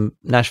awesome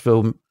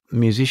Nashville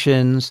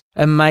musicians.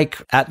 And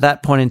Make, at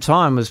that point in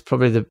time, was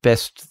probably the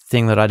best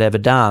thing that I'd ever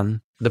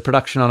done. The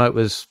production on it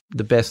was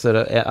the best that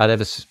I'd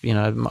ever,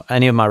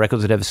 any of my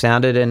records had ever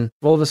sounded. And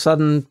all of a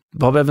sudden,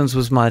 Bob Evans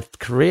was my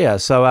career.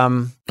 So,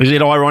 is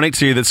it ironic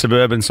to you that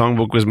Suburban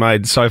Songbook was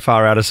made so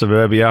far out of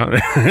suburbia?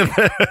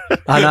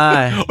 I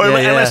know.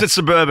 Unless it's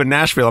suburban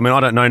Nashville. I mean, I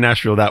don't know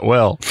Nashville that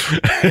well.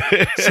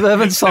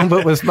 Suburban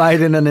Songbook was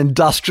made in an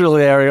industrial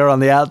area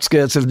on the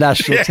outskirts of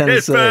Nashville,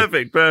 Tennessee.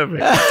 Perfect. But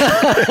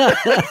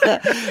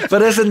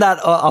isn't that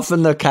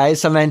often the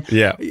case? I mean,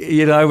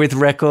 with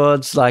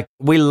records, like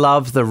we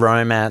love the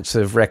romance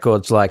of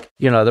records like,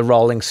 the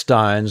Rolling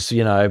Stones,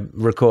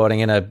 recording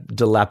in a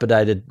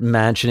dilapidated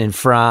mansion in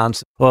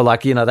France, or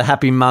like, the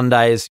Happy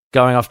Mondays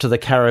going off to the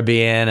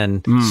Caribbean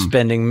and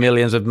spending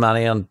millions of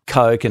money on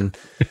coke and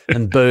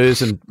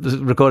booze and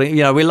recording.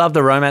 We love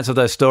the romance of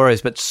those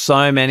stories, but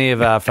so many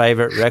of our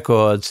favorite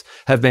records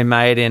have been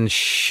made in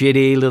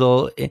shitty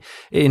little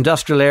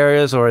industrial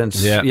areas or in,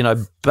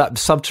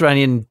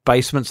 subterranean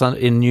basements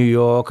in New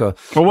York or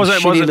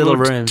shitty little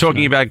rooms.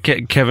 Talking about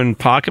Kevin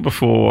Parker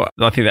before,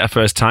 I think that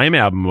first Tame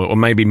album, or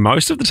maybe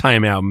most of the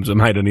Tame albums are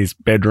made in his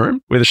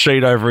bedroom with a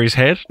sheet over his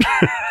head.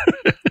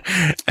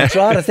 That's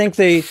right. I think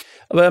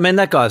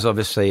that guy's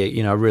obviously,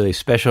 a really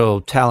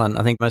special talent.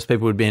 I think most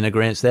people would be in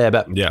agreement there.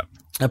 But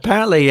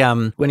apparently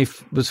when he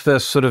was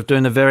first sort of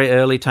doing the very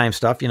early Tame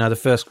stuff, the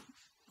first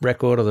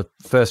record or the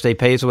first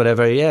EPs or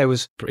whatever, he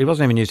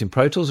wasn't even using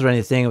Pro Tools or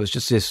anything. It was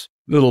just this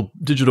little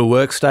digital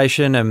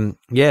workstation and,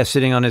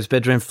 sitting on his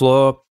bedroom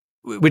floor,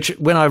 which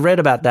when I read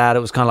about that, it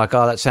was kind of like,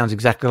 oh, that sounds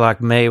exactly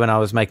like me when I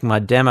was making my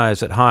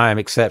demos at home,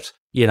 except,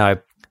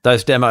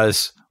 those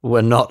demos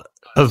were not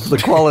of the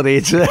quality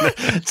to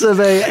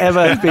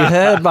ever be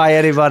heard by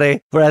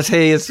anybody, whereas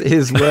his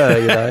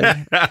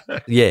were,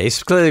 Yeah,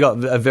 he's clearly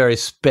got a very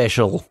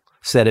special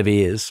set of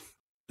ears.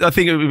 I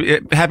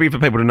think happy for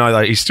people to know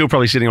that he's still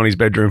probably sitting on his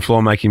bedroom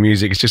floor making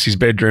music. It's just his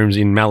bedroom's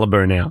in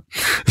Malibu now.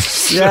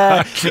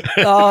 Yeah,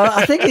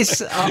 I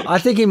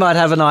think he might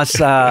have a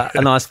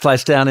nice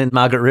place down in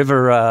Margaret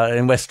River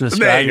in Western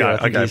Australia.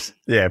 There you go. Okay.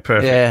 Yeah,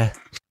 perfect. Yeah.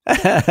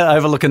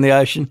 Overlooking the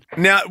ocean.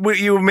 Now,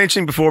 you were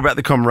mentioning before about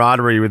the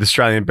camaraderie with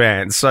Australian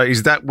bands. So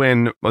is that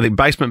when, I think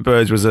Basement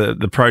Birds was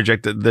the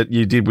project that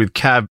you did with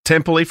Cav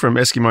Temperley from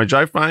Eskimo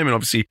Joe fame, and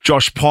obviously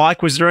Josh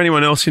Pike. Was there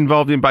anyone else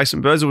involved in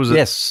Basement Birds? Or was it?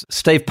 Yes,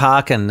 Steve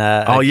Parkin.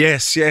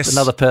 Yes.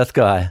 Another Perth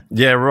guy.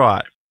 Yeah,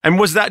 right. And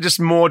was that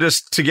just more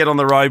just to get on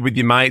the road with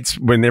your mates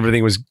when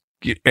everything was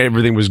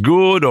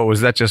good, or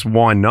was that just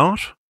why not?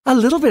 A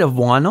little bit of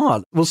why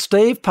not. Well,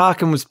 Steve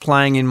Parkin was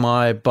playing in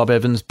my Bob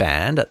Evans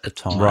band at the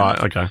time. Right,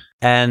 okay.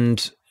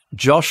 And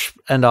Josh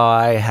and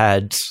I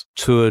had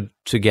toured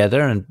together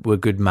and were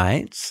good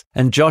mates.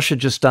 And Josh had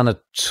just done a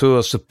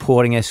tour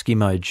supporting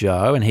Eskimo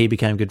Joe, and he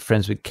became good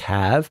friends with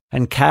Cav.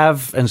 And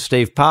Cav and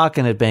Steve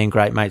Parkin had been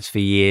great mates for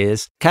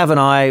years. Cav and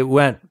I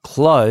weren't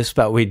close,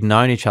 but we'd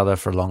known each other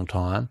for a long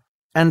time.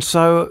 And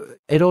so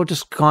it all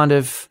just kind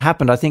of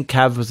happened. I think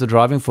Cav was the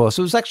driving force.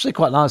 It was actually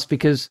quite nice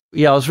because,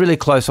 I was really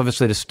close,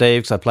 obviously, to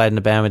Steve because I played in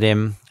the band with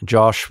him,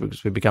 Josh,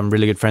 because we'd become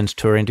really good friends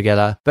touring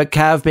together. But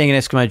Cav being in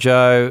Eskimo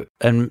Joe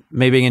and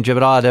me being in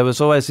Jebediah, there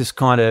was always this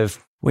kind of,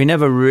 we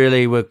never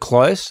really were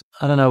close.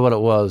 I don't know what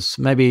it was.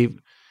 Maybe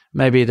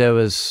there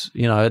was,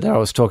 there I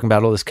was talking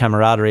about all this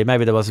camaraderie.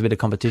 Maybe there was a bit of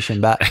competition,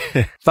 but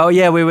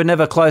we were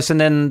never close. And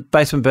then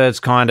Basement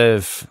Birds kind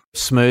of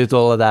smoothed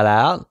all of that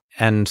out.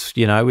 And,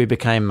 we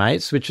became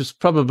mates, which was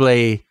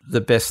probably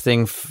the best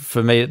thing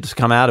for me to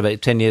come out of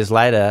it 10 years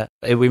later.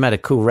 We made a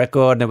cool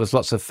record and it was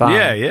lots of fun.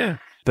 Yeah.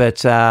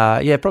 But,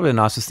 probably the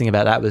nicest thing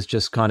about that was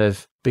just kind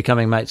of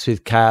becoming mates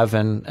with Cav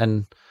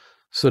and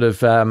sort of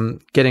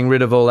getting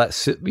rid of all that,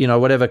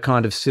 whatever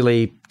kind of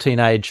silly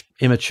teenage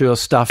immature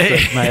stuff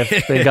that may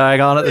have been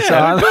going on at the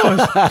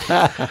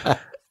time.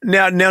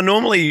 Now,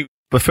 normally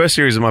the first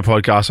series of my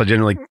podcast, I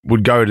generally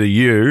would go to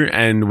you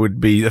and would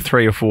be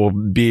 3 or 4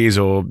 beers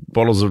or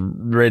bottles of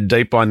Red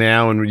Deep by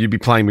now, and you'd be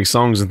playing me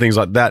songs and things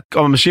like that.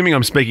 I'm assuming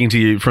I'm speaking to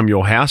you from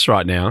your house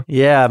right now.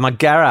 Yeah, my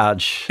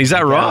garage. Is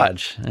that right?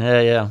 Garage.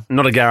 Yeah.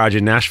 Not a garage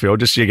in Nashville,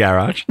 just your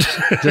garage.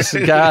 Just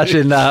a garage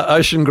in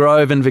Ocean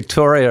Grove in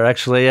Victoria,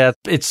 actually. Yeah.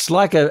 It's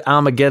like an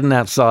Armageddon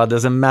outside.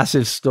 There's a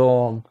massive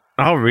storm.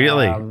 Oh,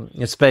 really?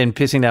 It's been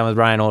pissing down with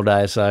rain all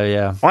day, so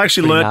yeah. I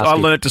actually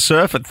learnt to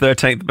surf at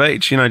 13th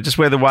Beach, just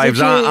where the waves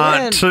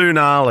aren't too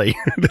gnarly.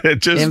 They're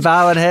just in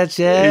Barwon Heads,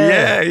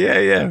 yeah.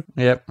 Yeah.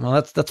 Yep.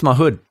 Well, that's my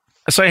hood.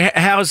 So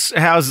how's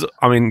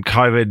I mean,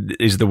 COVID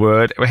is the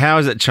word. How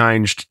has it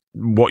changed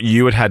what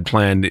you had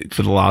planned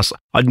for the last,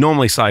 I'd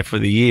normally say for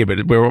the year,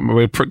 but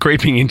we're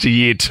creeping into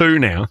year 2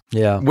 now.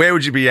 Yeah. Where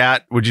would you be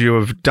at? Would you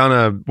have done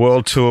a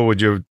world tour?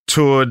 Would you have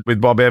toured with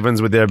Bob Evans?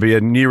 Would there be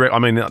a new I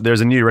mean, there's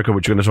a new record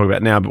which we're going to talk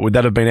about now, but would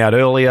that have been out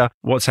earlier?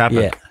 What's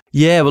happened?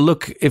 Yeah. Well,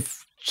 look,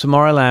 if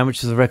Tomorrowland,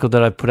 which is the record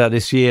that I put out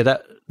this year,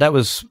 that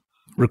was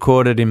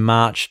recorded in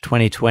March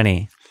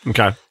 2020.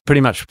 Okay.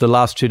 Pretty much the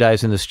last 2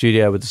 days in the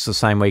studio was the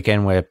same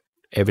weekend where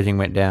everything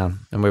went down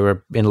and we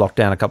were in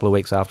lockdown a couple of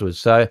weeks afterwards.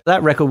 So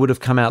that record would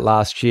have come out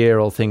last year,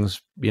 all things,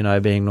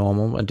 being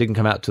normal, and didn't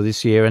come out till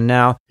this year. And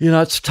now,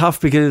 it's tough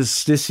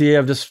because this year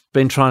I've just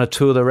been trying to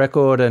tour the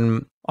record,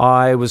 and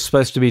I was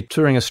supposed to be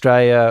touring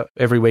Australia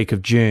every week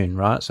of June,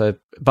 right? So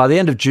by the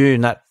end of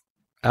June, that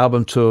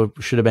album tour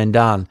should have been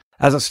done.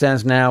 As it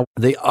stands now,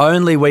 the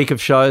only week of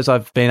shows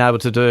I've been able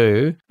to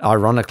do,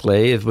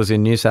 ironically, it was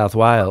in New South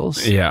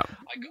Wales. Yeah.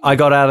 I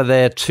got out of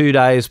there 2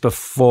 days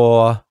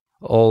before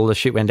all the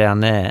shit went down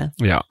there.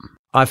 Yeah.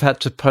 I've had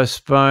to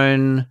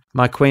postpone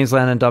my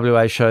Queensland and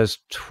WA shows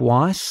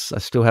twice. I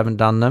still haven't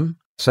done them.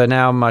 So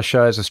now my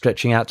shows are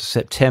stretching out to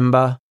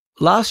September.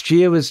 Last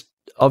year was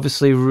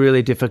obviously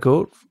really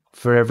difficult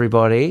for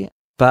everybody,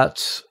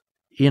 but,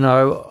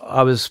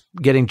 I was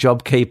getting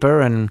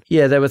JobKeeper, and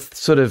there were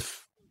sort of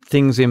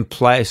things in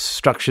place,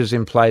 structures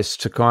in place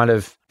to kind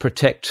of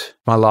protect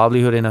my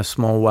livelihood in a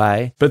small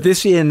way. But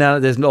this year now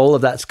there's all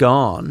of that's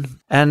gone,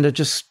 and I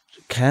just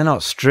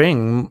cannot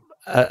string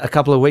a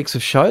couple of weeks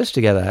of shows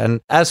together.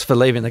 And as for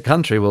leaving the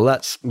country, well,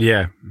 that's...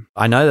 Yeah.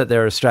 I know that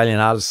there are Australian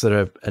artists that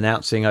are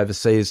announcing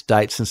overseas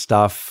dates and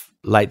stuff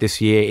late this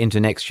year into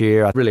next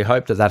year. I really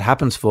hope that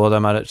happens for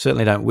them. I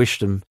certainly don't wish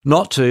them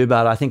not to,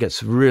 but I think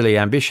it's really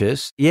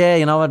ambitious. Yeah,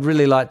 I'd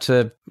really like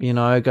to,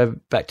 go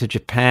back to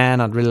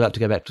Japan. I'd really like to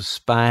go back to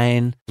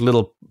Spain.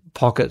 Little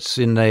pockets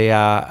in the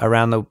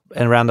around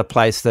the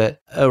place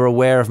that are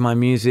aware of my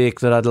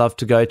music that I'd love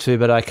to go to,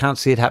 but I can't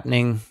see it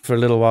happening for a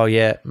little while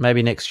yet.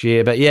 Maybe next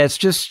year. But yeah,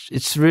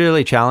 it's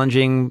really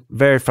challenging,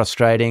 very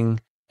frustrating.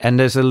 And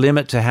there's a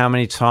limit to how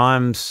many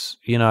times,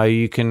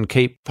 you can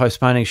keep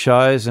postponing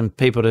shows and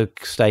people to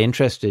stay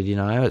interested,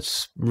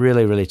 It's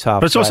really, really tough.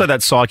 But it's also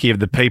that psyche of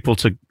the people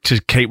to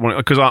keep wanting,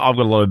 because I've got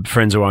a lot of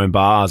friends who own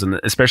bars, and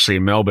especially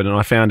in Melbourne, and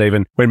I found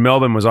even when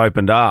Melbourne was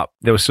opened up,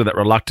 there was still that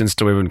reluctance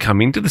to even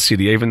come into the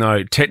city, even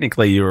though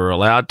technically you were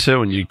allowed to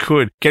and you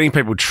could. Getting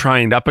people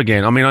trained up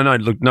again. I mean, I know,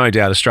 look, no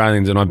doubt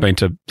Australians, and I've been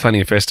to plenty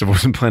of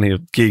festivals and plenty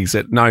of gigs,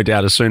 that no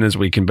doubt as soon as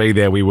we can be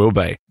there, we will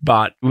be.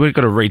 But we've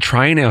got to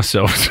retrain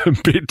ourselves a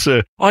bit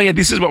to,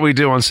 this is what we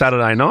do on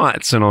Saturday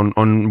nights, and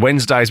on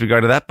Wednesdays we go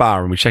to that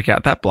bar and we check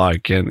out that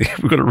bloke, and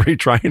we've got to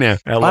retrain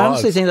our lives. I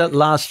honestly think that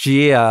last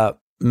year,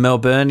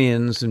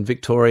 Melburnians and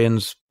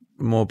Victorians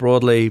more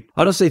broadly,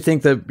 I honestly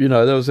think that,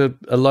 there was a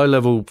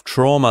low-level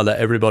trauma that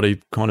everybody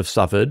kind of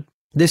suffered.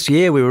 This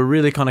year we were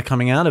really kind of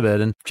coming out of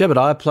it, and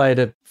Jebediah played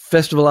a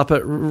festival up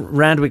at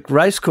Randwick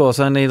Racecourse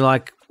only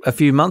like a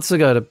few months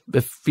ago to,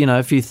 a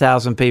few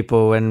thousand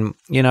people. And,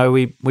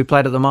 we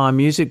played at the Myer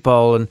Music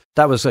Bowl, and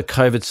that was a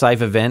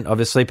COVID-safe event.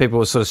 Obviously, people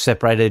were sort of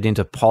separated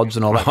into pods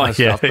and all that kind of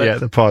stuff. But,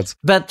 the pods.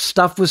 But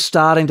stuff was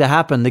starting to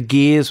happen. The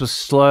gears were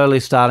slowly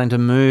starting to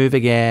move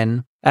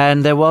again,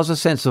 and there was a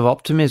sense of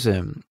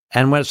optimism.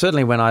 And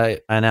certainly when I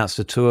announced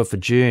a tour for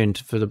June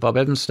for the Bob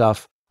Evans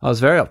stuff, I was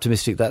very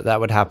optimistic that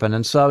would happen.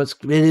 And so it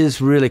is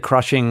really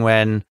crushing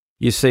when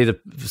you see the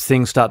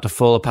things start to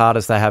fall apart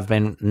as they have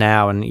been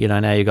now. And,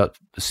 now you've got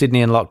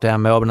Sydney in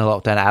lockdown, Melbourne in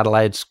lockdown,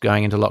 Adelaide's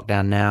going into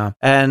lockdown now.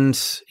 And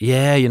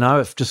yeah,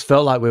 it just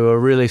felt like we were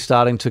really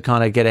starting to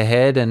kind of get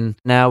ahead, and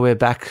now we're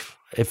back.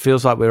 It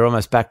feels like we're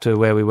almost back to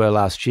where we were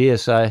last year.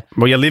 So,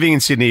 well, you're living in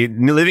Sydney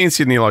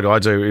like I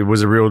do. It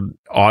was a real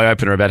eye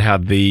opener about how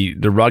the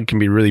rug can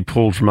be really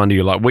pulled from under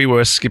you. Like, we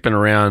were skipping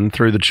around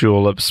through the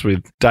tulips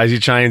with daisy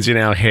chains in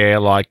our hair,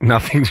 like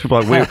nothing.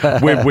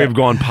 Like we've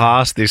gone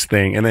past this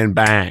thing, and then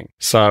bang.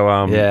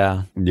 So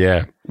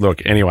yeah.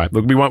 Look,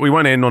 we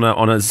won't end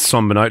on a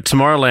somber note.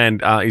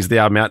 Tomorrowland is the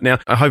album out now.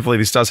 Hopefully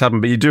this does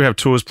happen, but you do have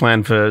tours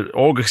planned for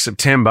August,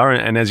 September,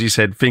 and as you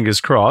said,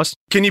 fingers crossed.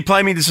 Can you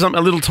play me a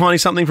little tiny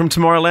something from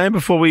Tomorrowland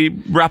before we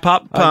wrap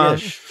up? Yeah,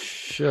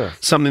 sure.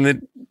 Something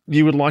that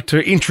you would like to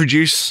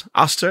introduce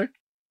us to?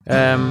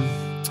 Once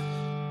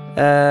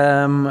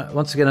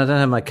again, I don't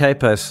have my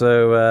capo,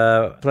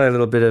 so play a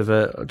little bit of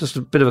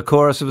a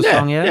chorus of a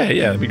song. Yeah,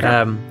 that'd be great.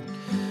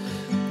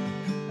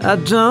 I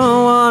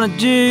don't want to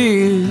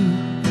do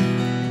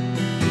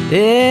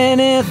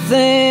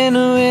Anything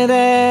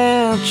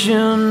without you,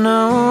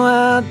 no,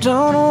 I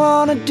don't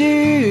want to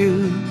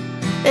do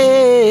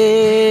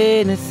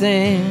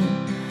anything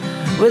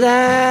without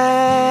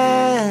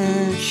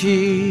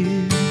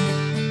you.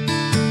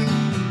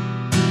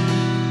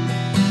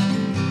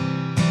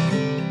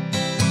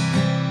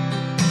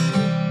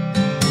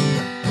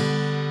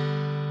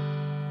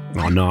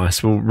 Oh,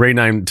 nice. We'll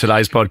rename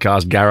today's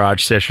podcast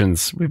Garage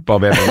Sessions with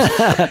Bob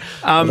Evans.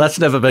 Well, that's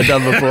never been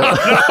done before.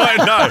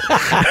 No.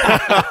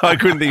 I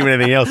couldn't think of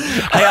anything else.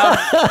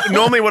 Hey,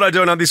 normally what I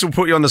do, and this will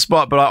put you on the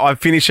spot, but I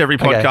finish every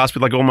podcast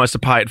with like almost a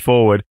pay it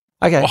forward.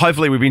 Okay. Well,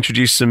 hopefully we've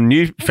introduced some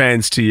new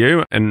fans to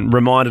you and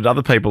reminded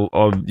other people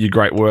of your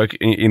great work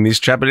in this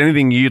chat, but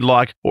anything you'd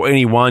like or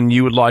anyone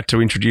you would like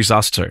to introduce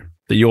us to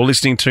that you're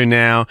listening to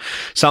now,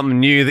 something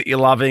new that you're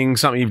loving,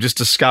 something you've just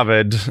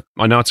discovered.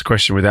 I know it's a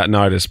question without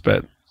notice,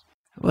 but...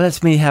 Well,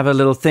 let's me have a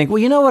little think. Well,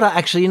 you know what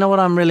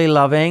I'm really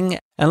loving?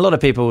 And a lot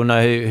of people will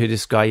know who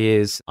this guy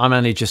is. I'm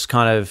only just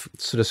kind of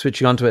sort of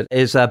switching onto it,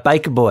 is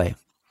Baker Boy.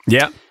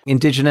 Yeah.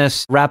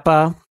 Indigenous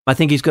rapper. I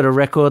think he's got a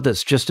record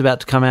that's just about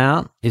to come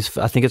out. I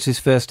think it's his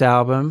first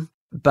album.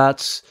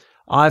 But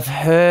I've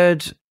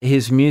heard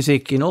his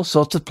music in all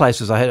sorts of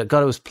places. I heard it.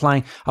 God, it was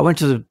playing. I went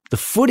to the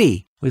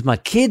footy with my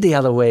kid the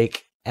other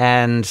week,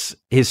 and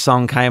his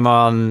song came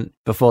on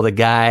before the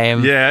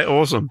game. Yeah,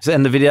 awesome.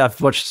 And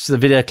I've watched the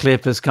video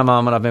clip has come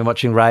on when I've been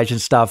watching Rage and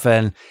stuff,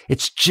 and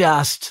it's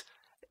just,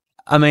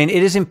 I mean,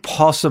 it is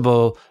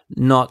impossible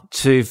not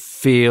to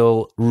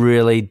feel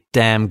really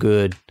damn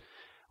good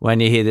when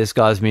you hear this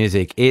guy's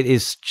music. It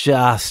is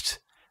just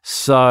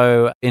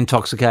so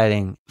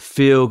intoxicating,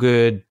 feel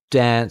good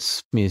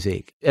dance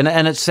music. And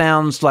it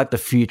sounds like the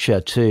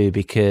future too,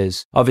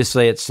 because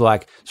obviously it's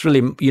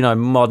really,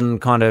 modern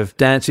kind of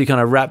dancey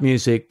kind of rap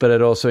music, but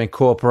it also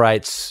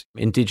incorporates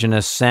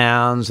indigenous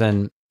sounds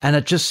and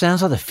it just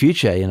sounds like the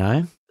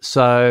future,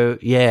 So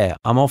yeah,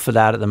 I'm all for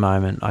that at the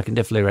moment. I can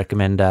definitely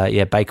recommend,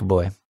 Baker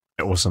Boy.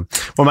 Awesome.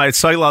 Well, mate, it's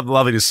so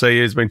lovely to see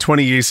you. It's been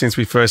 20 years since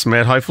we first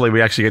met. Hopefully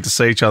we actually get to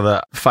see each other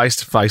face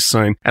to face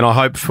soon. And I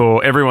hope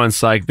for everyone's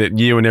sake that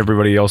you and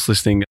everybody else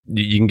listening,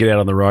 you can get out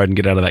on the road and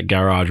get out of that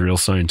garage real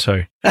soon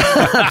too.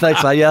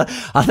 Thanks, mate. Yeah,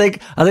 I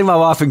think my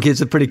wife and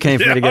kids are pretty keen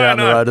for me to get out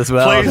on the road as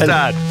well. Please,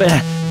 Dad. Been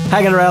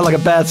hanging around like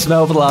a bad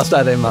smell for the last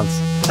 18 months.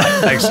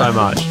 Thanks so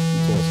much.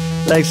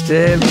 Thanks,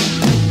 Tim.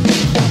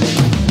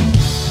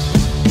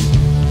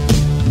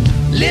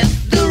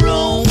 Lift the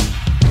room.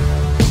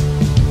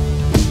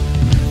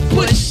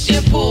 Push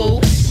and pull.